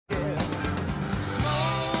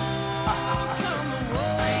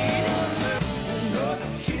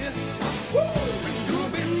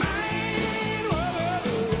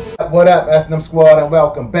What up, S&M Squad, and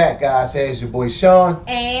welcome back, guys. Here's your boy Sean.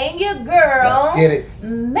 And your girl. Let's get it.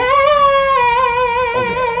 Man.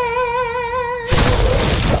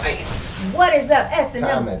 Okay. What is up,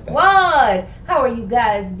 S&M Squad? How are you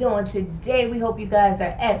guys doing today? We hope you guys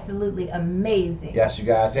are absolutely amazing. Yes, you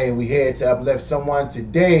guys. Hey, we here to uplift someone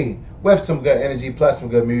today with some good energy plus some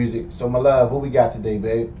good music. So, my love, who we got today,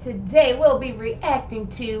 babe? Today, we'll be reacting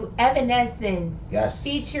to Evanescence. Yes.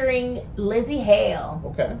 Featuring Lzzy Hale.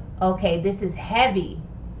 Okay. Okay, this is heavy.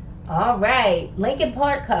 All right. Linkin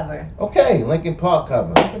Park cover. Okay, Linkin Park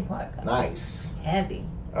cover. Linkin Park cover. Nice. Heavy.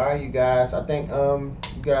 All right, you guys. I think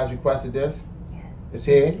you guys requested this. Yes. It's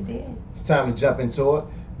here. Yes, you did. It's time to jump into it.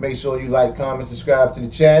 Make sure you like, comment, subscribe to the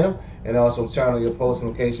channel, and also turn on your post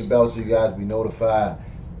notification bell so you guys be notified.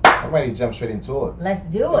 I'm ready to jump straight into it. Let's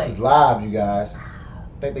do it. This is live, you guys. I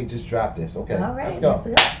think they just dropped this. Okay. All right, let's go. Let's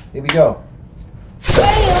go. Here we go.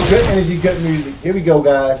 Bam. Good energy, good music. Here we go,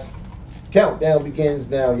 guys. Countdown begins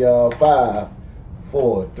now, y'all. 5,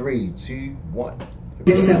 4, 3, 2, 1.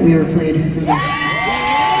 This set we were played.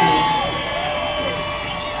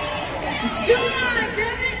 Still alive,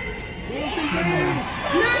 damn it! It's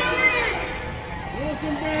not over yet!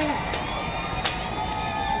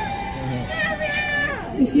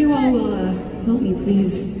 If you all will help me,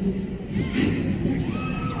 please.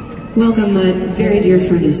 Welcome my very dear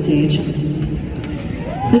friend to stage.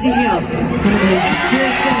 Lzzy Hale, one of my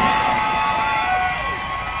dearest friends.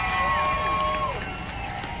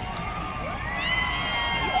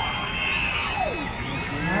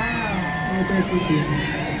 Wow. Thank you.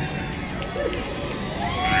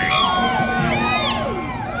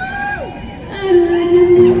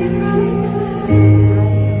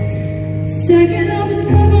 Stacking up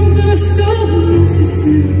problems that are so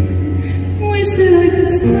unnecessary. Wish that I could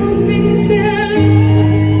slow things down.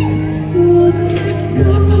 Wanna let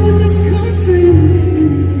go of this comfort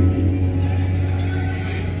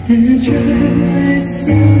and I drive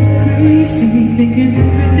myself crazy, thinking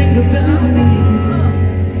everything's about me.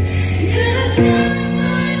 And I drive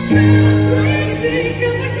myself crazy,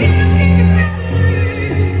 'cause I can't keep it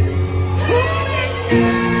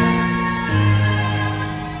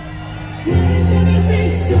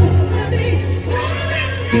so heavy,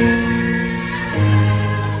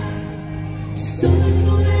 so much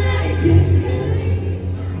more than I can carry.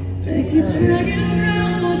 I keep dragging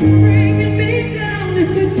around what's bringing me down. If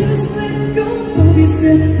I just let go, I'll be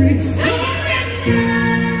set free.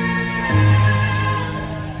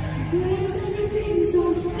 Why is everything so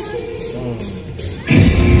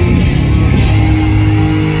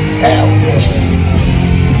Hell yeah.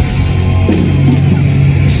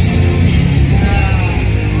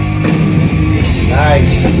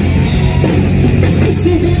 Nice.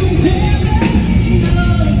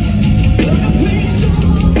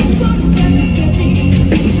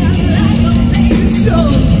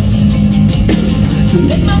 To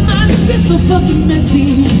make my mind stay so fucking messy.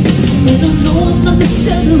 And I know I'm not the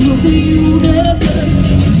center of the universe.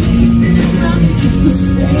 You keep spinning around me just the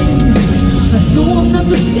same. I know I'm not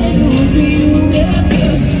the center of the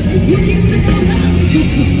universe. You keep spinning around me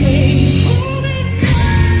just the same.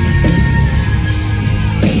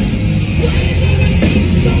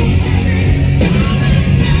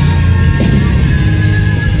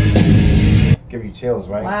 Give you chills,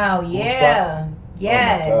 right? Wow, yeah.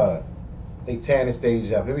 Yes. Oh my God. They tearing the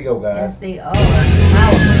stage up. Here we go, guys. Yes, they are.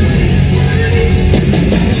 Wow.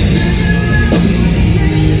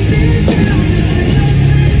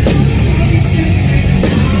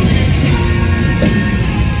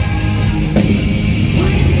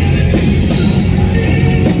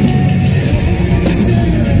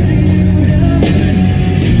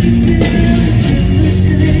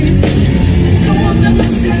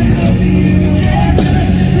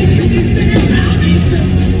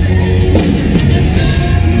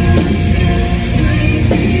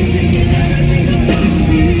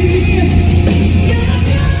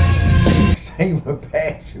 With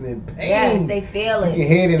passion and pain. Yes, they feel it. You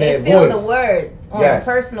can hear it in their voice. They feel voice. the words on a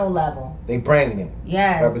personal level. They bringing it.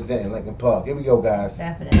 Yes. Representing Linkin Park. Here we go, guys.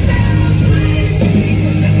 Definitely.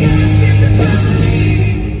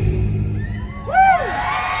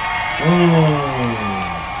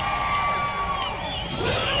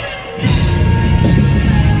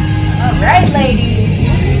 All right, ladies.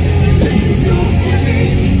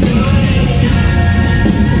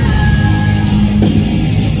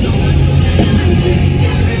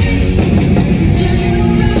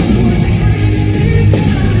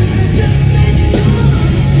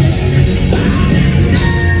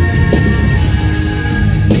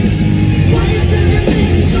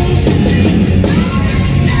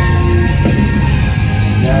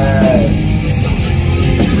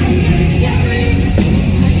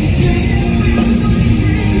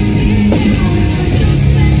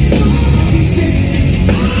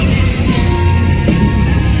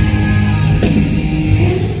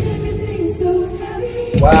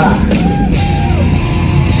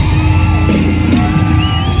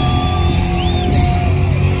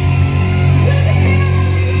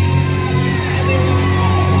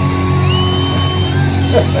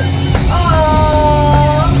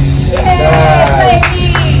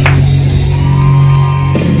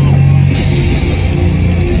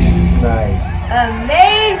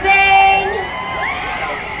 Amazing.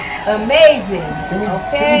 Amazing. Can we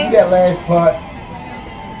Okay. do that last part?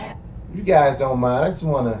 If you guys don't mind, I just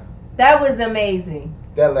want to. That was amazing.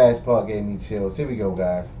 That last part gave me chills. Here we go,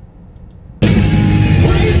 guys.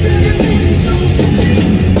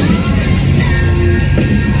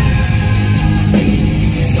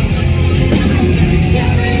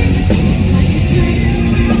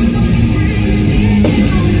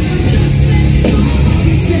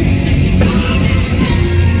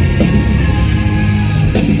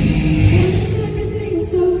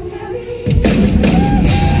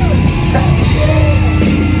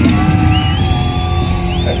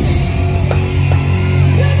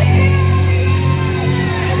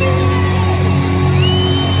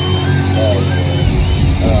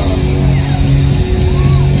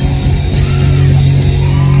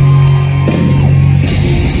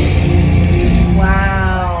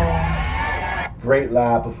 Great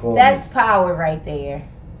live performance. That's power right there.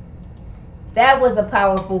 That was a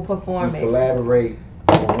powerful performance. To collaborate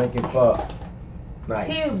on Linkin Park. Nice.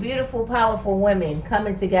 Two beautiful, powerful women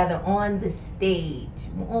coming together on the stage,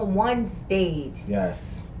 on one stage.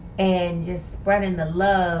 Yes. And just spreading the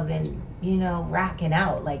love and, you know, rocking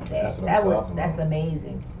out like that. That's what I'm talking That's about.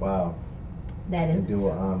 amazing. Wow. That is. And do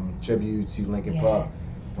a tribute to Linkin Yes. Park.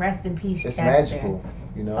 Rest in peace, It's Chester. magical,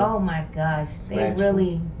 you know. Oh my gosh, they magical.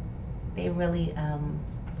 really did You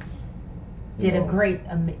a know, great.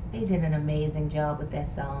 They did an amazing job with that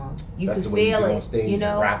song. You that's could the way you feel get it. on stage You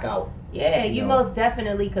know, and rock out. yeah, you you know. most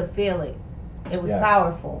definitely could feel it. It was Yes.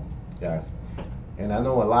 powerful. Yes. And I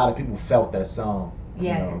know a lot of people felt that song.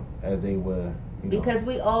 Yes. You know, as they were. You know, Because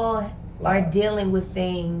we all are live. dealing with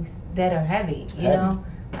things that are heavy. You Heavy. know,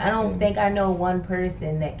 I don't And- think I know one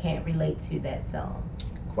person that can't relate to that song.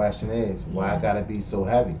 Question is, why Yeah. gotta be so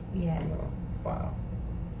heavy? Yes. You know, wow.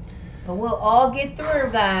 But we'll all get through,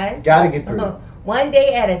 guys. Gotta get through. One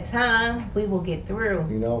day at a time, we will get through.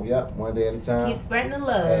 You know, yep, one day at a time. Keep spreading the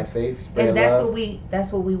love. Have faith, spread And that's love.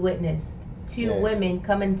 what we witnessed. Two Yeah. women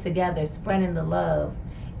coming together, spreading the love,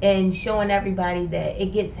 and showing everybody that it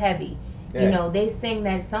gets heavy. Yeah. You know, they sing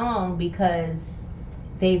that song because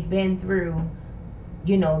they've been through,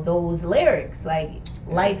 you know, those lyrics. Like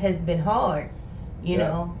life has been hard, you Yeah.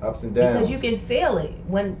 know, Ups and downs. because you can feel it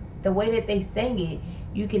when the way that they sing it.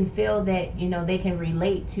 You can feel that, you know, they can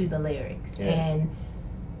relate to the lyrics. Yeah. And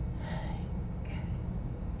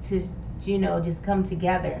to, you know, just come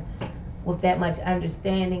together with that much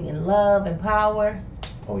understanding and love and power,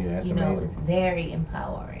 Oh yeah, that's you know, amazing. it's very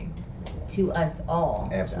empowering to us all.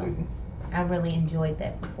 Absolutely. So I really enjoyed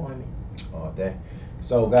that performance. All day.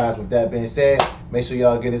 So guys, with that being said, make sure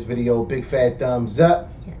y'all give this video a big fat thumbs up.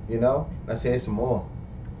 Yes. You know, let's hear some more.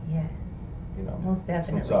 Yes. You know, Most that's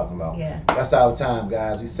what definitely. I'm talking about. Yeah. That's our time,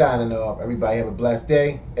 guys. We signing off. Everybody have a blessed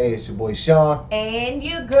day. Hey, it's your boy Sean. And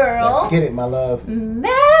your girl. Let's get it, my love.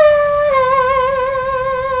 Mel.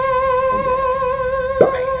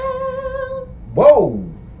 Whoa,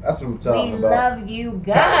 that's what I'm talking We about. love you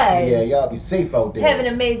guys. Yeah, y'all be safe out there. Have an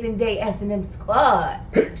amazing day, S&M Squad.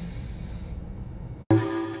 Peace.